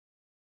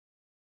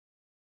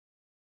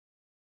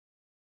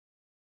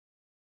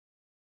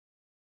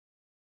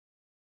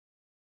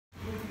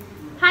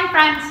Hi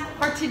friends,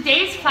 for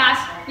today's class,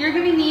 you're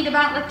going to need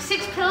about like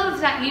 6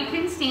 pillows that you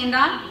can stand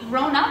on,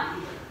 grown up.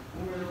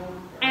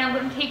 And I'm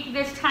going to take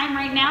this time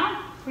right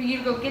now for you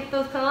to go get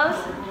those pillows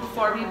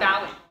before we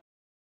bow in.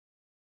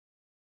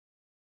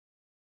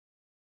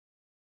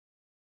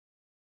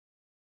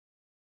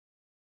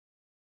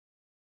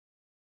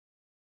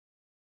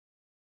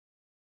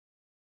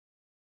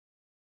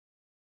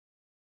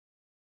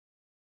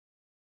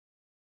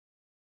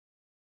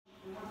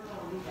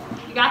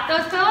 You got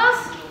those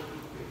pillows?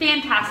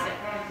 Fantastic.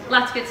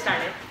 Let's get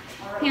started.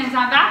 Hands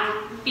on back,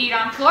 feet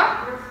on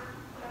floor.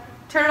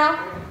 Turtle,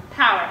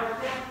 power.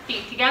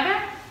 Feet together,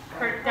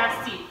 hurt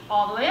that seat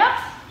all the way up.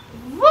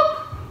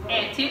 Whoop,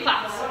 and 2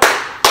 claps.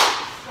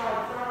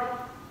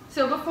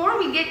 So before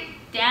we get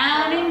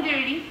down and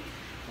dirty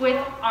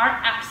with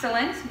our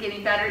excellence,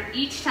 getting better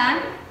each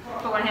time,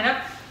 put one hand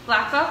up,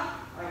 black belt.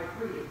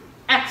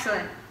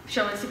 Excellent.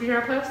 Show me the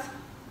superhero pose.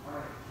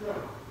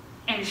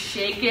 And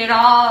shake it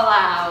all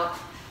out.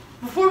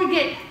 Before we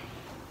get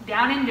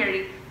down and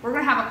dirty, we're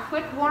going to have a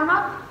quick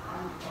warm-up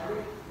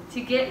to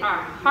get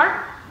our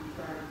heart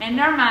and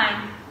our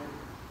mind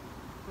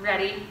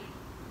ready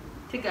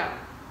to go.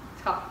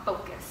 It's called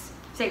focus.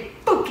 Say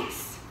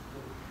focus.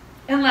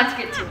 And let's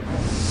get to it.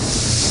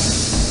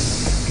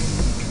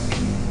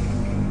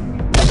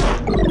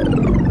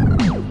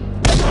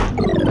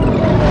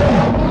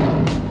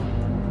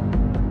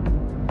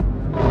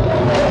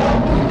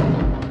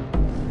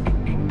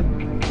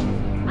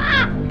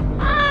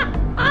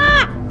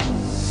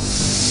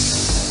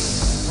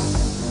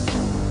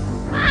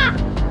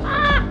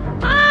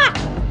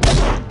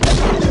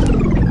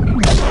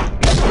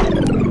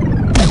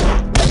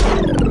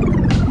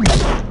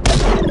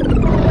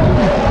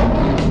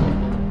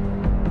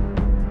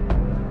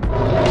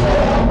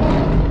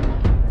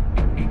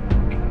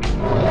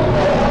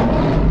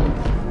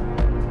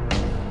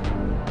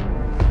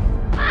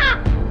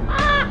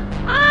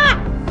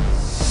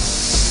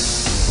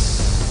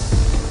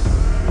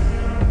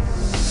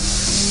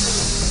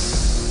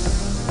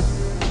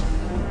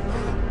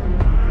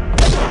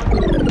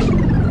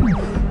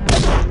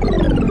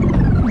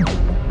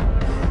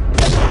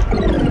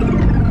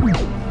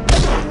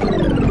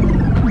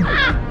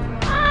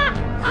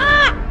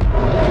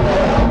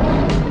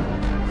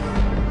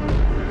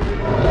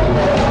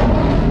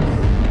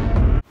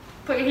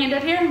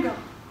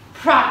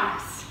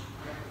 Progress.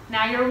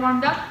 Now you're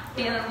warmed up,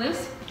 feeling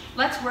loose.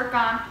 Let's work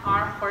on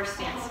our horse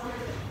stance.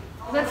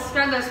 Let's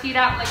spread those feet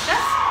out like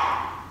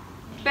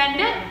this. Bend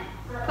it.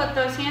 Put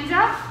those hands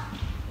out.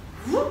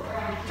 Whoop.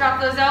 Drop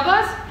those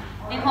elbows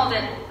and hold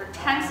it for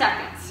 10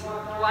 seconds.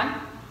 1,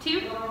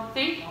 2,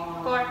 3,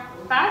 4,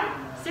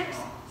 5, 6,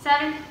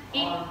 7,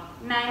 8,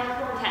 9,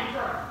 10.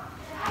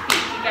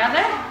 Feet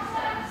together.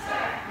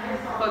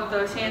 Put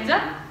those hands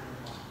up.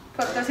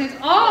 Put those hands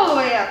all the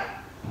way up.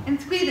 And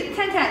squeeze it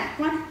 10 times.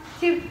 1,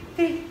 2,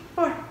 3,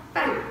 4,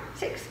 5,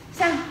 6,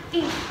 7,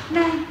 8,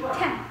 9,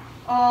 10.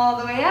 All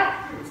the way up.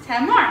 It's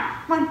 10 more.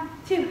 1,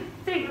 2,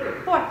 3,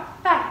 4,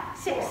 5,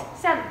 6,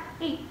 7,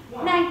 8,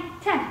 9,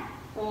 10.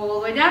 All the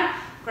way down.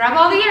 Grab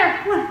all the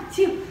air. 1,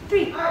 2,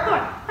 3, 4,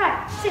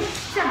 5, 6,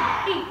 7,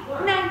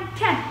 8, 9,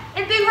 10.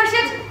 And big horse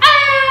stance.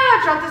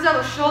 Ah! Drop those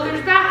elbows.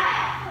 Shoulders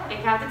back.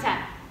 And count to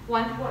 10.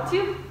 1,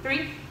 2,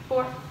 3,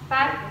 4,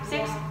 5,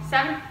 6,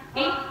 7,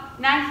 8,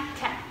 9,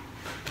 10.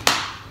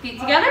 Feet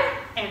together,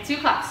 and 2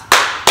 claps.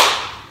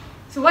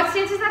 So what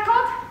stance is that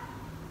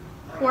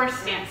called? Horse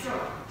stance.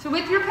 So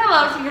with your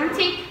pillows, you're going to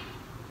take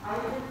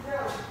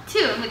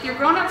 2. And with your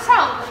grown-up's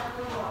help,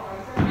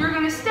 you're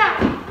going to step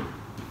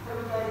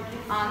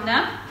on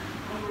them,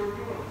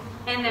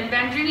 and then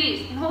bend your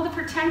knees, and hold it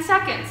for 10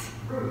 seconds.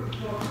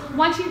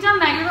 Once you've done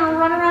that, you're going to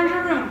run around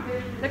your room,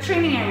 the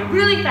training area,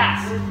 really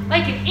fast,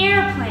 like an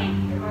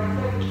airplane.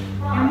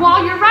 And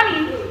while you're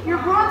running, your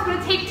grown-up's going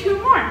to take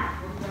 2 more.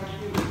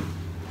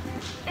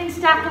 And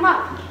stack them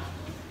up.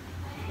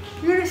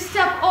 You're going to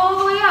step all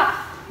the way up.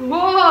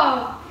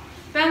 Whoa!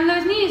 Bend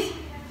those knees.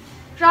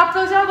 Drop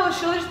those elbows,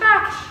 shoulders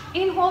back.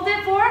 And hold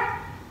it for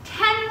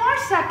 10 more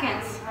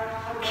seconds.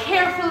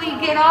 Carefully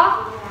get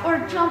off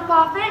or jump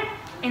off it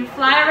and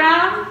fly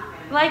around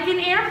like an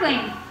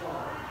airplane.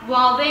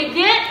 While they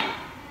get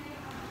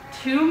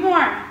 2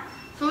 more.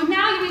 So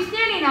now you'll be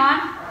standing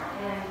on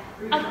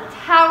a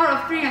tower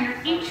of 3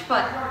 under each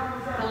foot.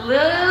 The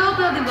little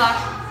building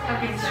blocks of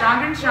getting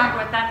stronger and stronger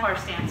with that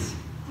horse stance.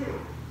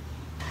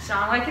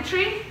 Strong like a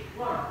tree,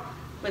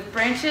 with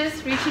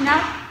branches reaching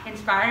up,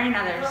 inspiring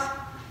others.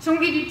 So I'm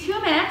going to give you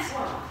 2 minutes.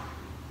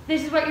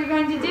 This is what you're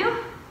going to do.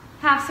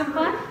 Have some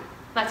fun.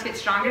 Let's get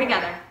stronger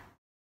together.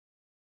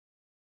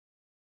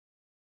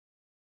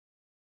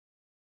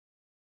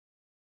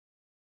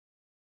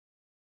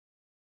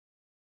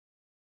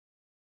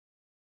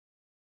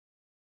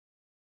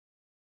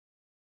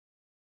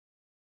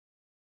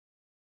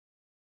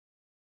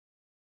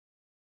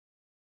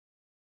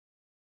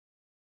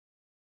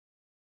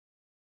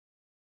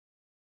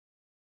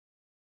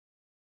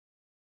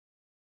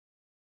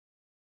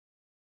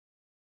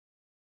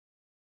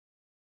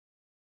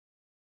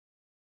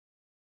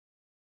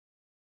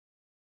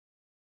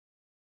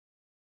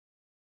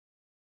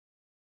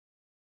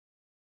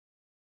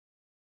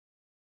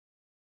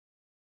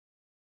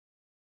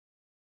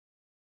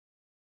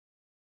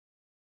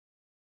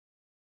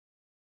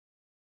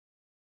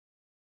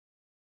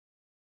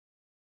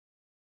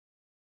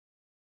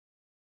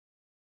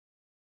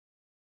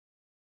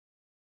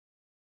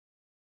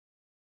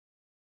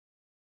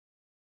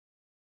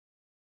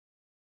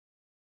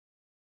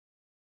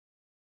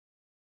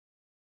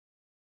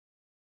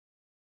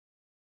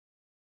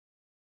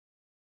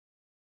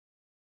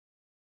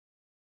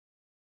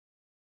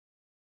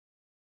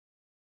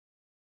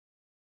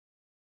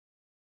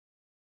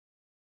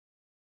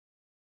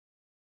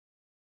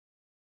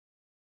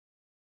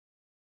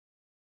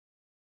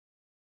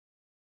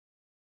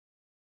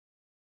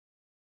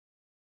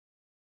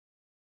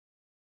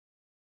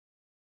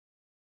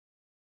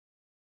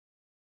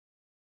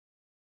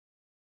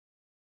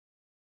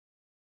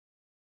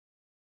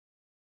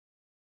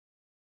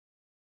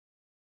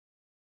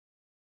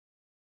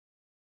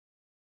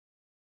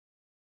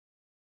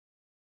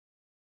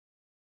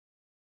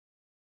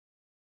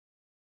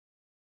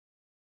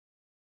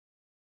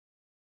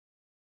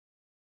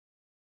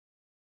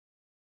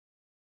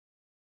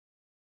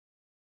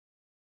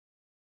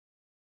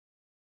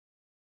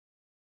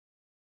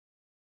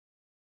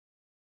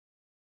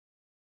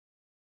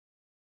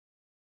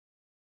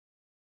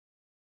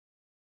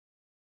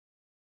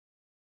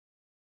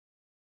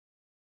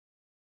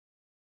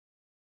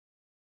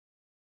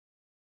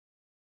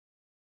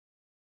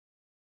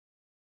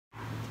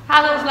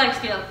 How those legs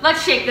feel?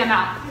 Let's shake them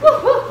out. Woo,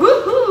 woo,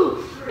 woo,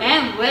 woo.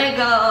 And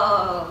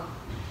wiggle.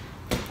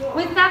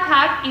 With that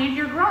pad and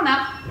your grown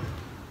up,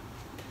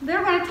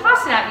 they're going to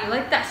toss it at you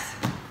like this.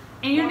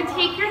 And you're going to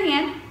take your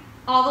hand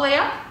all the way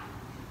up,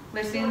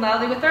 lifting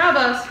loudly with their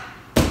elbows,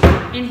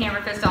 and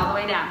hammer fist all the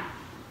way down.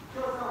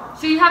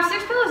 So you have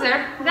 6 pillows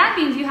there. That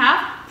means you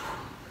have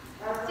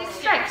 6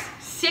 strikes,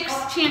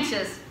 6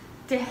 chances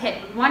to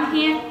hit one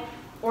hand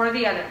or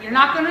the other. You're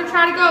not going to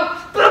try to go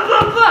blah,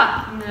 blah,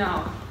 blah.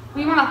 No.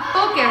 We want to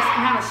focus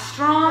and have a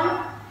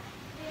strong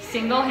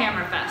single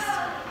hammer fist.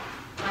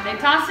 When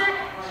they toss it,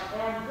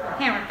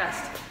 hammer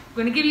fist. I'm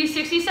going to give you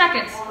 60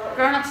 seconds.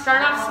 Grown-ups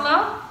start off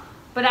slow,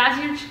 but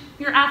as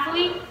your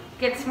athlete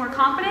gets more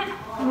confident,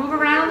 move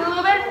around a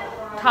little bit,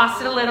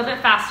 toss it a little bit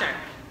faster.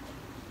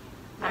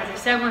 As I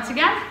said once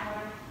again,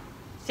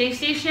 stay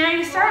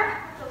stationary to start,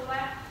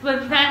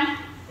 but then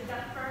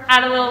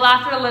add a little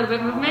laughter, a little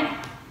bit of movement,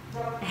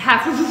 and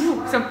have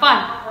some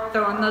fun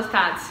throwing those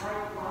pads.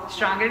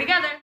 Stronger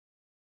together.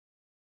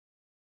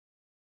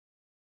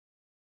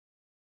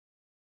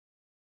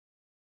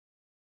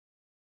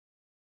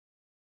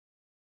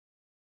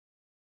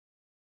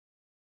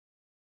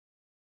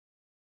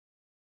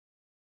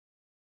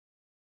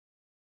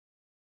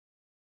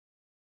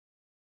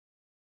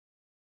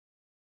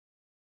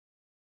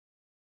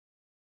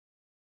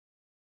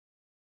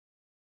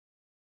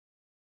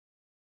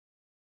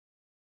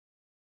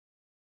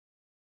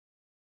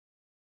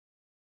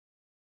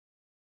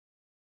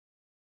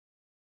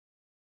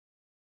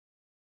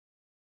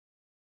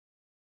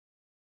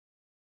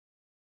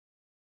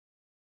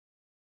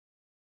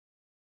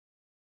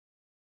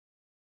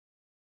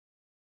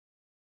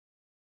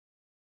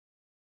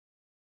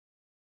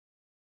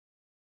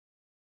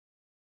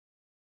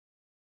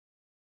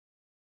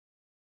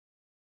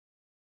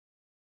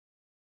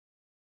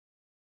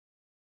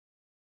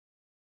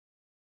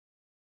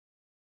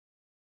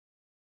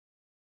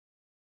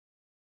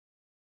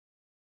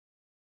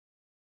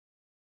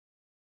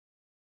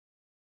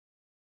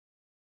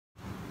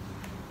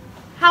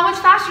 How much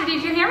faster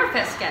did your hammer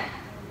fist get?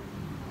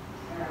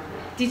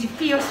 Did you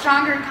feel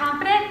stronger and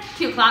confident?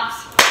 2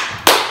 claps.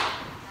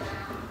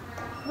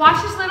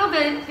 Watch this little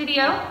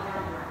video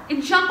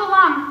and jump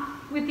along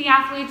with the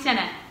athletes in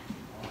it,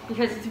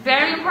 because it's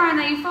very important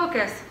that you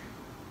focus,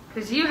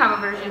 because you have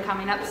a version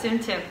coming up soon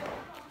too.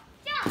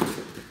 Jump!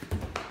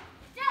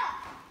 Jump!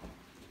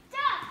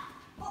 Jump!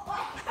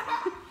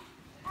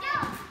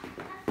 Jump!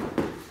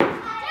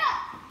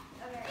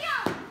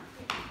 Jump!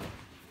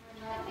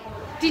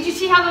 Did you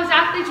see how those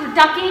athletes were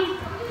ducking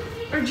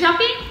or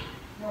jumping?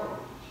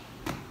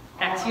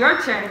 That's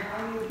your turn.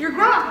 Your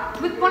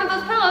grown-up with one of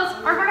those pillows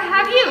are going to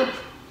have you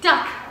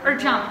duck or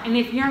jump. And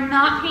if you're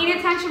not paying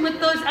attention with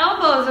those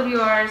elbows of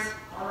yours,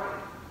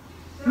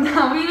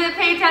 no, we need to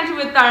pay attention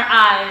with our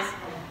eyes.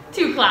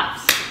 2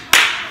 claps.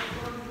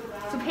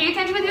 So pay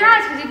attention with your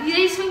eyes, because if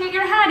they swing at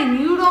your head and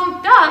you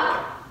don't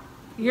duck,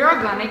 you're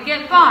going to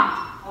get bumped.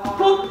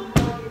 Boop.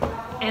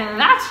 And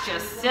that's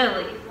just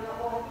silly.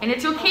 And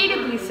it's okay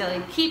to be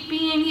silly. Keep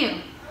being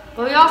you.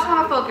 But we also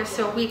want to focus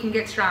so we can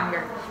get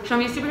stronger. Show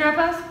me a superhero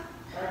pose.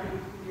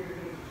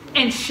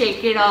 And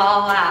shake it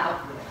all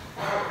out.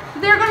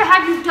 They're going to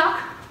have you duck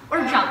or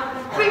jump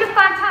 3 to 5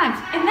 times.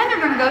 And then they're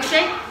going to go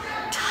say,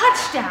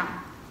 touchdown.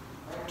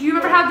 Do you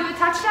remember how to do a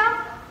touchdown?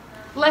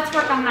 Let's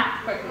work on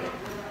that quickly.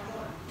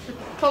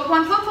 Put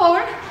one foot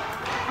forward.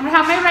 I'm going to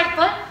have my right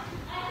foot.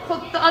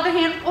 Put the other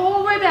hand all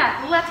the way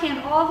back. Left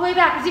hand all the way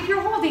back. As if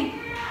you're holding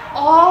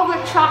all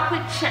the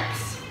chocolate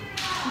chips.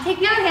 And take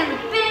the other hand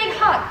with a big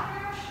hug.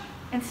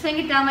 And swing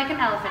it down like an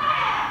elephant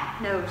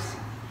nose.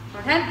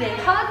 One time, big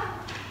hug.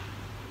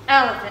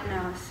 Elephant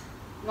nose.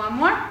 One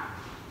more.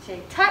 Say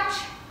touch.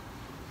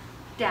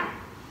 Down.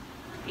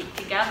 Feet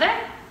together.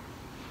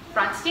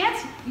 Front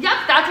stance.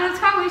 Yep, that's what it's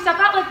called when you step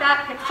out like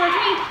that. Hips towards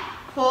me.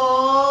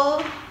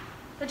 Pull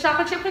the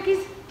chocolate chip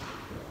cookies.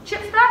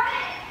 Chips back.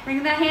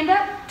 Bring that hand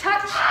up.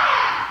 Touch.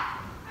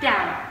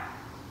 Down.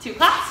 2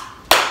 claps.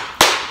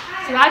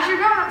 So as you're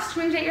going up,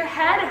 swings at your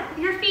head,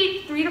 your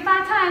feet 3 to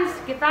 5 times.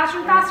 Get faster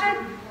and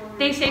faster.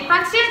 They say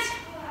front stance.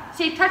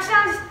 Say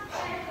touchdowns.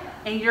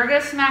 And you're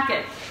going to smack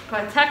it.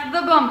 Protect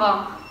the bum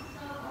bum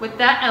with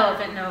that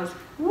elephant nose.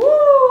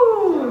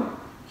 Woo!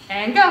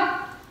 And go.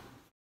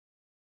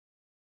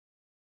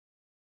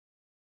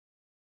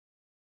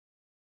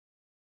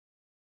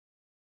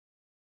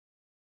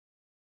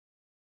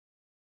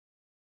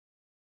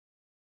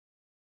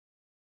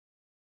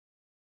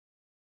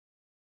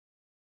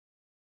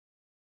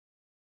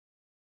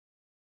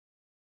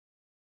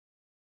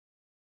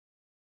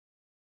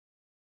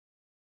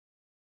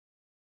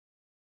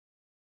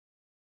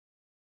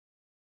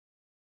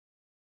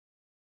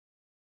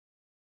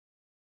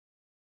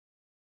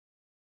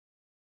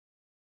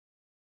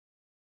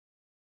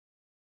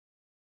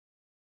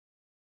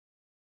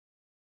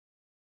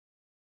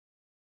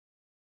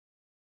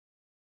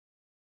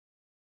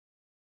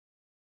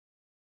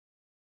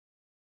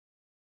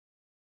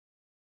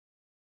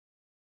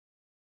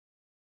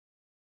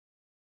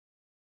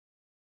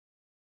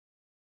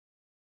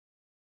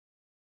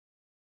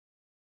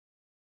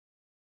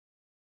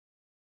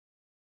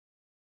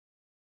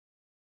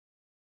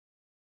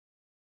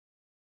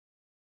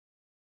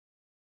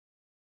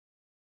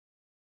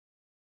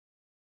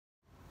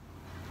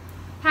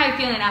 How are you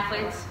feeling,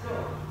 athletes?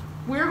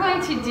 We're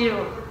going to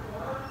do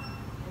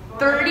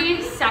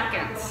 30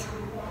 seconds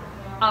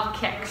of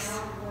kicks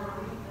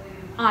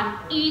on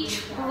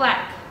each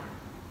leg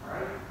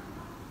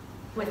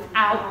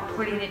without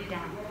putting it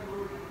down.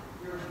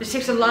 This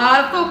takes a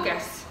lot of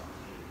focus.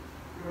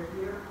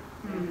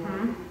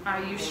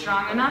 Are you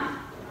strong enough?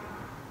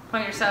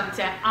 Point yourself and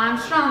say, I'm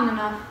strong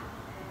enough.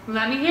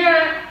 Let me hear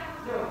it.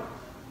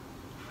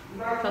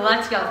 So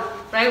let's go.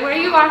 Right where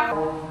you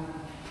are.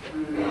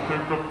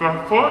 Pick up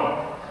that foot.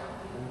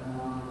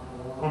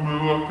 Let me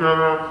look at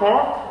our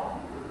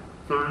clock.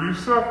 30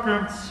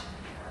 seconds.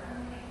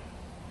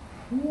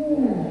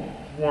 Ooh.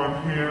 One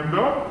hand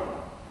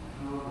up.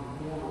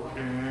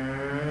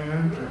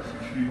 And just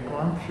keep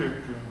on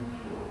kicking.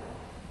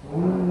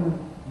 Ooh.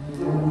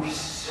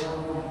 Moose.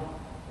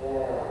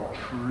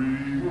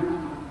 Tree.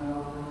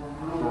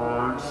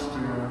 Guard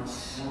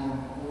stance.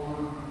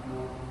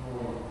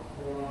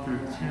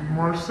 15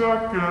 more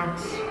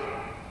seconds.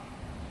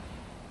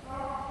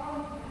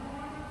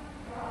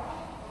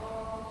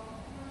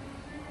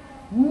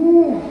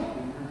 Woo!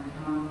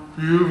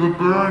 Feel the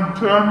burn.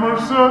 10 more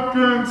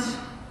seconds.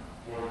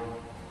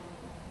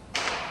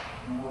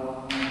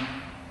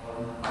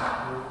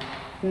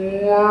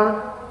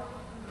 4,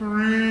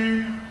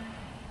 3,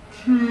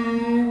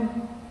 2,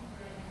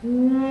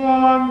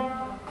 1.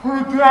 Put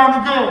it down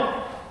and go.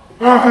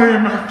 I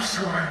am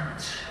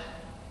excellent.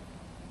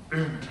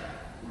 And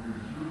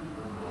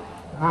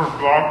remember,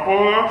 black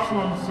belt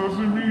excellence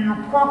doesn't mean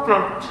you're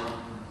perfect.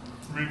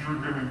 It means you're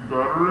getting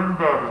better and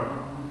better.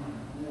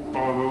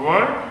 Other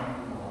leg.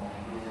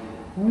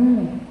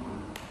 Ooh.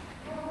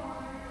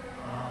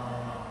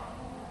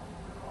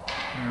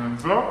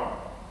 Hands up.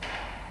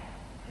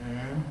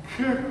 And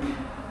kick.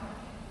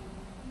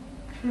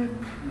 Kick.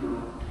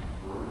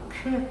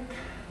 Kick.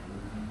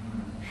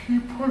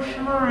 Keep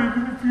pushing her,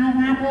 even if you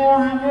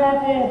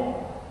wobble.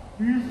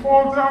 You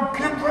fall down,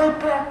 get right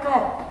back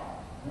up.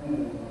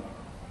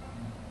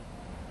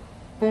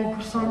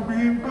 Focus on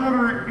being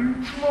better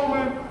each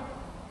moment.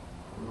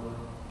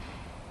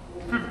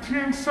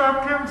 15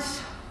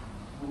 seconds.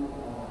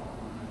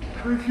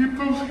 Try to keep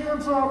those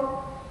hands up.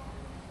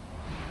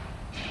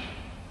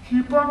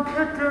 Keep on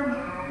kicking.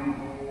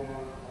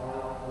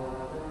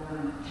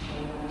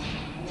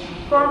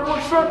 5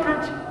 more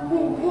seconds.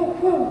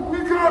 We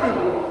got it.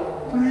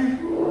 3.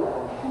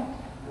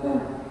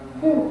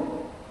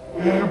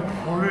 And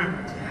put it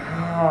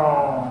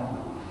down.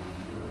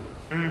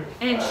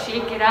 And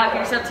shake it out.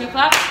 Give yourself 2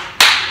 claps.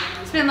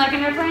 Spin like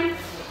an airplane.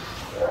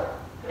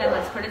 And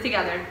let's put it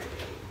together.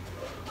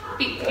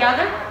 Feet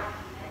together.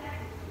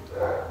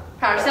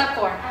 Power step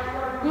 4.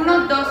 1,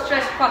 2,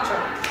 3, 4.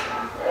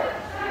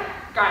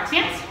 Guard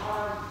stance.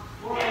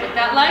 With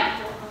that leg.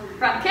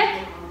 Front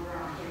kick.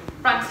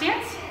 Front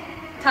stance.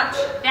 Touch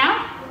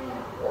down.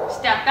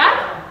 Step back.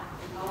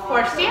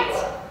 Horse stance.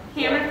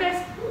 Hammer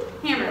fist.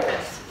 Hammer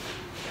fist.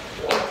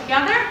 Feet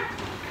together.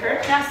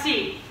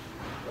 Curtsy.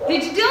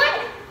 Did you do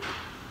it?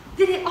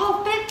 Did it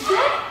all fit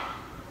good?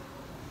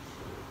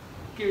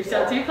 Give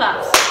yourself 2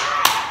 claps.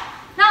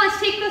 Now let's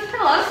take those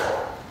pillows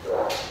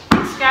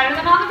and scatter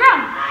them on the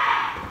ground.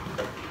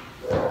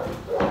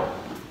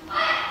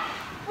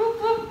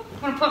 Whoop, whoop. I'm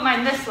going to put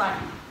mine this way.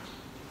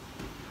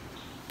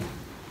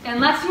 And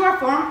let's do our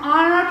form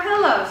on our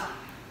pillows,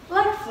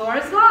 like floor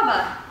is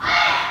lava.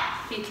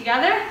 Feet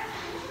together,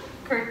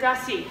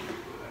 curtsy.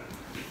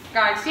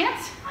 Guard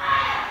stance.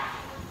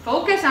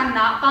 Focus on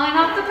not falling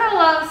off the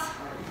pillows.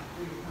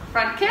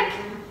 Front kick,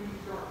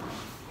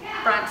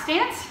 front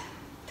stance,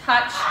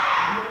 touch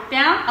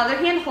down, other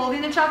hand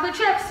holding the chocolate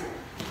chips.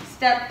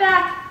 Step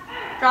back,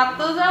 drop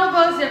those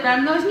elbows,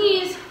 bend those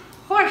knees.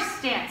 Horse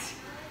stance,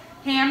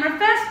 hammer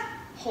fist,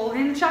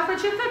 holding the chocolate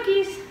chip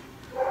cookies.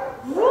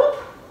 Whoop,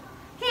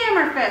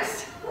 hammer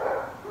fist.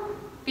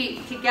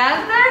 Feet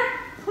together,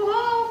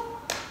 whoa,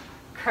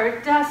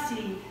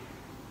 curtsy.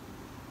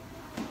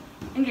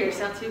 And give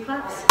yourself 2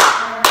 claps.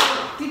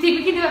 Do you think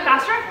we can do it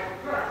faster?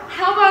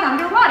 How about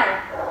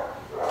underwater?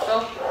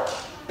 Go.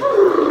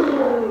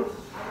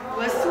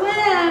 We're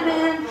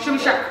swimming. Show me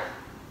shark.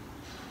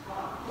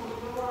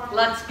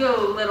 Let's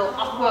go, little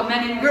aqua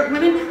men and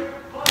women.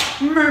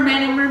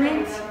 Merman and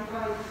mermaids.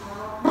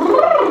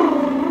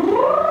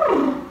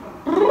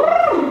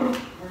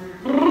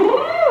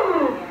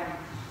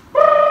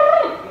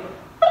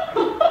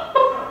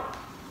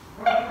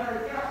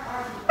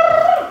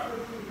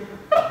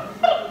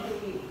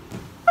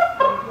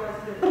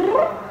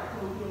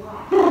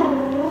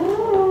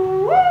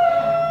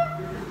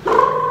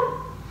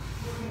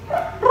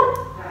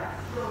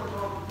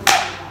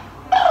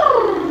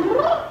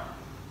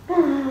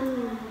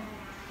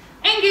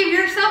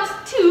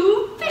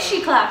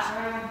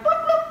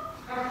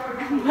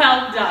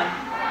 Well done.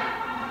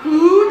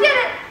 Who did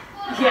it?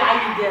 Yeah,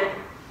 you did.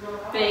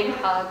 Big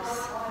hugs.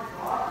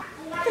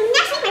 So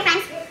next week, my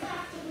friends,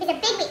 is a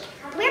big week.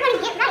 We're going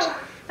to get ready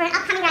for an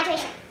upcoming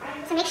graduation.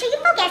 So make sure you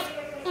focus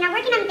and are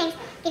working on things,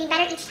 getting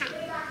better each time.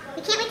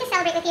 We can't wait to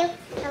celebrate with you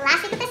the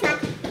last week of this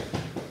month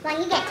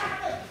when you get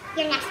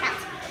your next belt.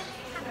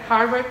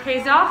 Hard work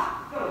pays off.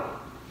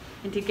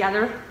 and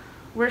together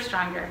we're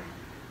stronger.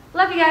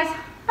 Love you guys.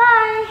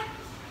 Bye.